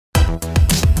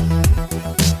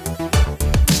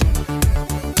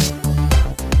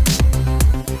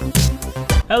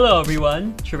Hello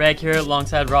everyone, Travag here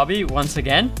alongside Robbie once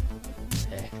again.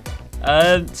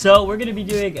 Hey. So we're gonna be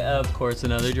doing, of course,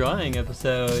 another drawing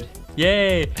episode.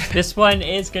 Yay! This one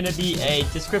is gonna be a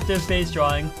descriptive based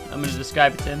drawing. I'm gonna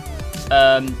describe it to him.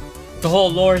 The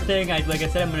whole lore thing, like I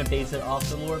said, I'm gonna base it off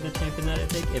the lore of the champion that I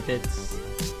pick. If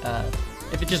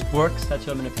it just works, that's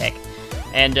what I'm gonna pick.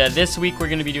 And this week we're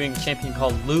gonna be doing a champion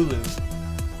called Lulu.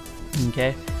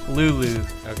 Okay, Lulu.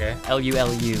 Okay.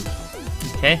 L-U-L-U.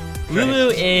 Okay.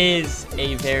 Lulu is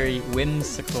a very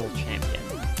whimsical champion.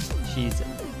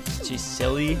 She's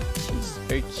silly. She's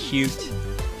very cute.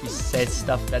 She says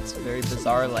stuff that's very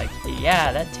bizarre, like, hey,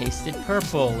 "Yeah, that tasted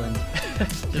purple," and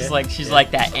just like she's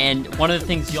like that. And one of the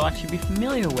things you'll actually be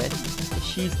familiar with is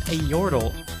she's a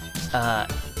Yordle.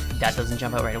 That doesn't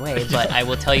jump out right away, but I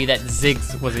will tell you that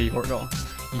Ziggs was a Yordle.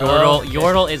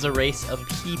 Yordle is a race of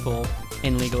people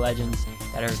in League of Legends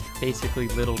that are basically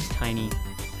little tiny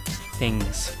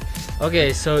things.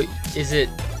 Okay, so is it?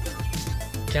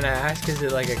 Can I ask? Is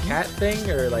it like a cat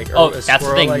thing or like? Oh, a that's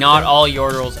the thing. like Not thing? all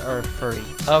Yordles are furry.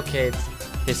 Okay.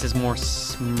 This is more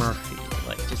Smurfy,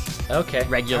 like just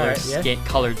regular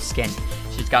colored skin.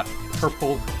 She's got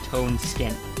purple toned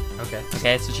skin. Okay.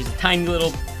 Okay, so she's a tiny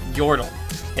little Yordle.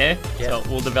 Okay. Yeah. So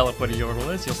we'll develop what a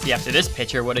Yordle is. You'll see after this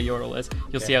picture what a Yordle is.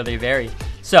 You'll see how they vary.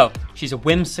 So she's a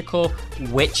whimsical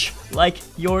witch-like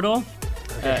Yordle.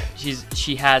 Okay.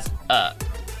 She has a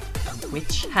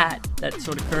witch hat that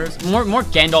sort of curves, more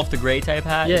Gandalf the Grey type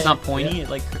hat. Yeah, it's not pointy.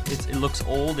 yeah. It looks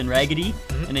old and raggedy,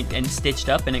 and stitched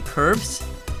up, and it curves.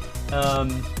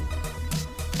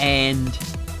 And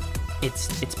it's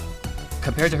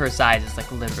compared to her size, it's like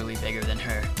literally bigger than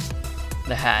her.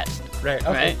 The hat. Right.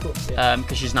 Okay. Right? Cool. Yeah.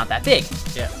 Because she's not that big.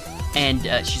 Yeah.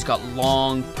 And she's got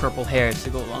long purple hair to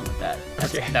go along with that.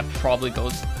 That probably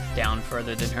goes down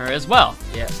further than her as well.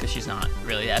 Yeah. Because she's not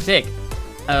really that big.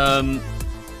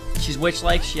 She's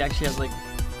witch-like. She actually has like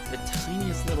the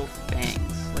tiniest little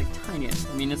fangs, like tiniest.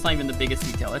 I mean, it's not even the biggest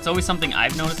detail. It's always something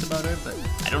I've noticed about her, but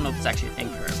I don't know if it's actually a thing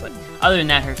for her. But other than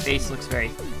that, her face looks very,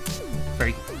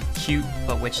 very cute,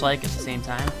 but witch-like at the same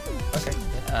time. Okay.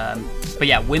 But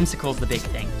yeah, whimsical's the big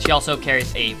thing. She also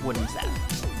carries a wooden staff,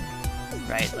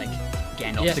 right? Like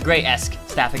Gandalf the Grey-esque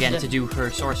staff again to do her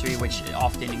sorcery, which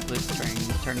often includes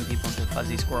turning people into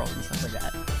fuzzy squirrels and stuff like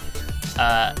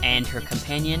that. And her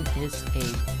companion is a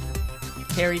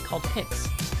fairy called Pix.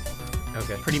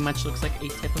 Okay. Pretty much looks like a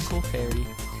typical fairy.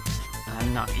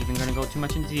 I'm not even going to go too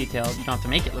much into detail. You don't have to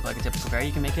make it look like a typical fairy.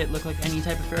 You can make it look like any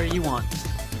type of fairy you want.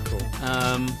 Cool.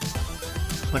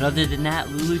 But other than that,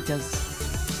 Lulu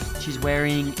she's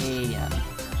wearing a, I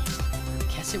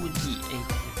guess it would be a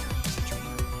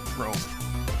robe.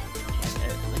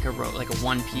 Like a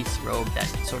one-piece robe that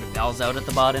sort of bells out at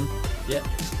the bottom. Yeah.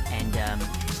 And then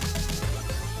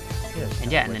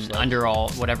under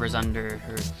whatever's under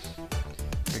her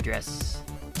dress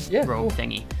robe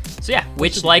thingy. So yeah,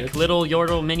 witch-like little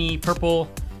Yordle, mini purple,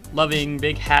 loving,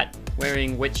 big hat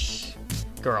wearing witch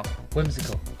girl.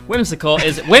 Whimsical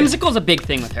is a big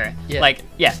thing with her. Yeah. Like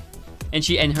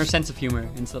and her sense of humor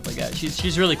and stuff like that.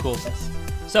 She's really cool with this.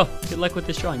 So good luck with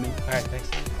this drawing, man. All right, thanks.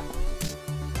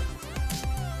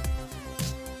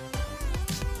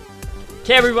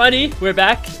 Okay, everybody, we're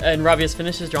back, and Robbie has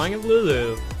finished his drawing of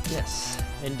Lulu. Yes.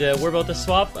 And we're about to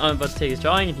swap. I'm about to take his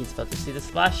drawing, and he's about to see the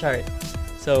splash art.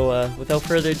 So without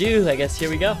further ado, I guess here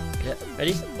we go. Yeah.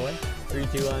 Ready? 3,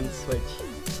 2, 1, switch.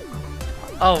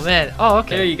 Oh man. Oh,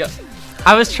 okay. There you go.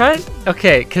 I was trying.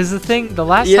 Okay, because the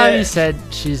last time you said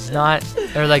she's not,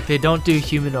 or like they don't do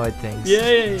humanoid things.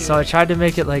 Yeah. So I tried to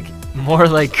make it like more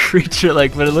like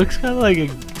creature-like, but it looks kind of like a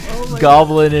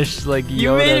goblin-ish like Yoda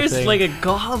You made her thing. like a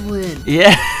goblin.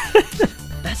 Yeah.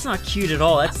 That's not cute at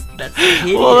all. That's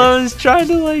hideous. Well, I was trying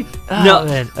to like. Oh, No.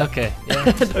 man. Okay.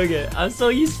 Yeah. Okay, I'm so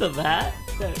used to that.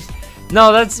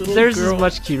 No, theirs girl. is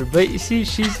much cuter. But you see,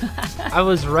 I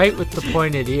was right with the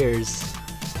pointed ears.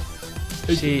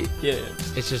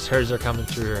 It's just hers are coming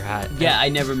through her hat. Yeah, I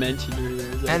never mentioned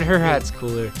her. And her hat's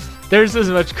cooler. Theirs is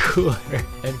much cooler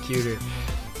and cuter.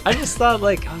 I just thought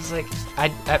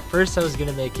at first I was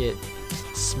gonna make it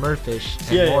Smurfish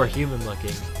and more human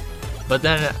looking, but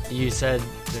then you said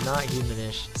they're not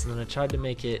humanish, so then I tried to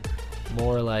make it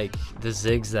more like the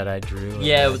Ziggs that I drew.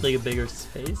 Yeah, with like a bigger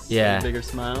face. Yeah, a bigger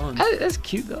smile. And that's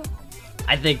cute though.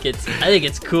 I think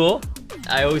it's cool.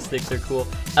 I always think they're cool.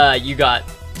 You got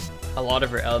a lot of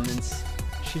her elements.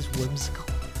 She's whimsical.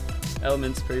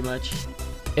 Elements, pretty much.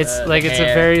 It's like it's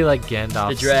hair, a very like Gandalf.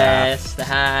 The dress, staff. the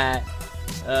hat.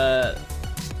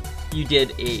 You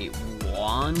did a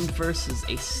wand versus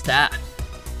a staff.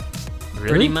 Really?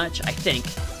 Pretty much, I think.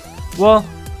 Well,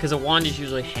 because a wand is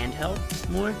usually handheld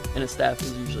more, and a staff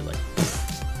is usually like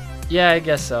Yeah, I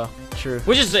guess so. True.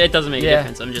 Which is, it doesn't make a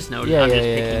difference. I'm just noting. I'm just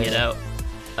picking it out.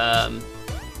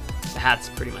 The hat's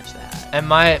pretty much the hat. And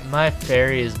my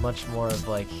fairy is much more of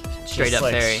like Straight up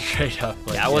like, fairy. Straight up.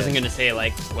 Like, Yeah, I wasn't gonna say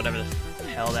like whatever the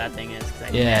hell that thing is because I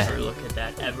never look at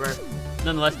that ever.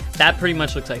 Nonetheless, that pretty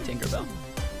much looks like Tinkerbell.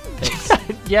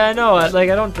 Yeah, I know. Like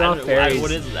I don't draw fairies.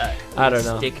 What is that? I don't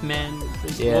know.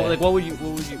 Stickman. Yeah. Like what would you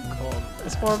call that?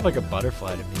 It's more of like a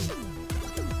butterfly to me.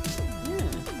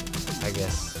 Yeah. I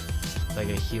guess. Like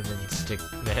a human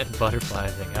stickman butterfly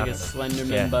thing. Like I a don't know.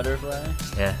 Slenderman butterfly.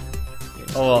 Yeah.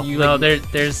 Oh well,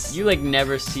 there's you like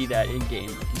never see that in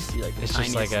game. Like you see like the It's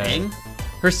just tiniest like a thing.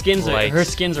 Her skins light.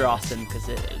 are awesome because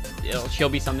she'll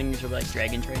be something. She'll be like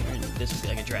dragon trainer, and this would be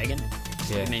like a dragon.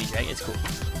 Yeah. Mini dragon. It's cool.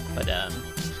 But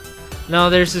no,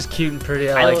 theirs is cute and pretty.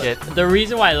 I like it. The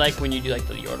reason why I like when you do like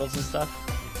the yordles and stuff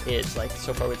is like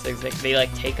so far with things like they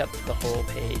like take up the whole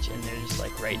page and they're just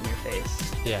like right in your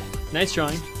face. Yeah. Nice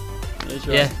drawing. Nice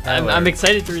drawing. Yeah. I'm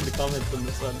excited to read the comments on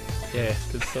this one. Yeah.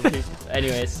 Because some people.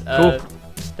 Anyways. Cool.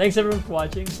 Thanks everyone for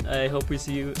watching. I hope we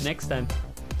see you next time.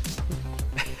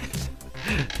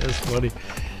 That's funny.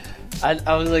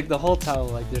 I was like the whole time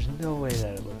like, there's no way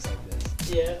that it looks like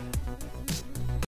this. Yeah.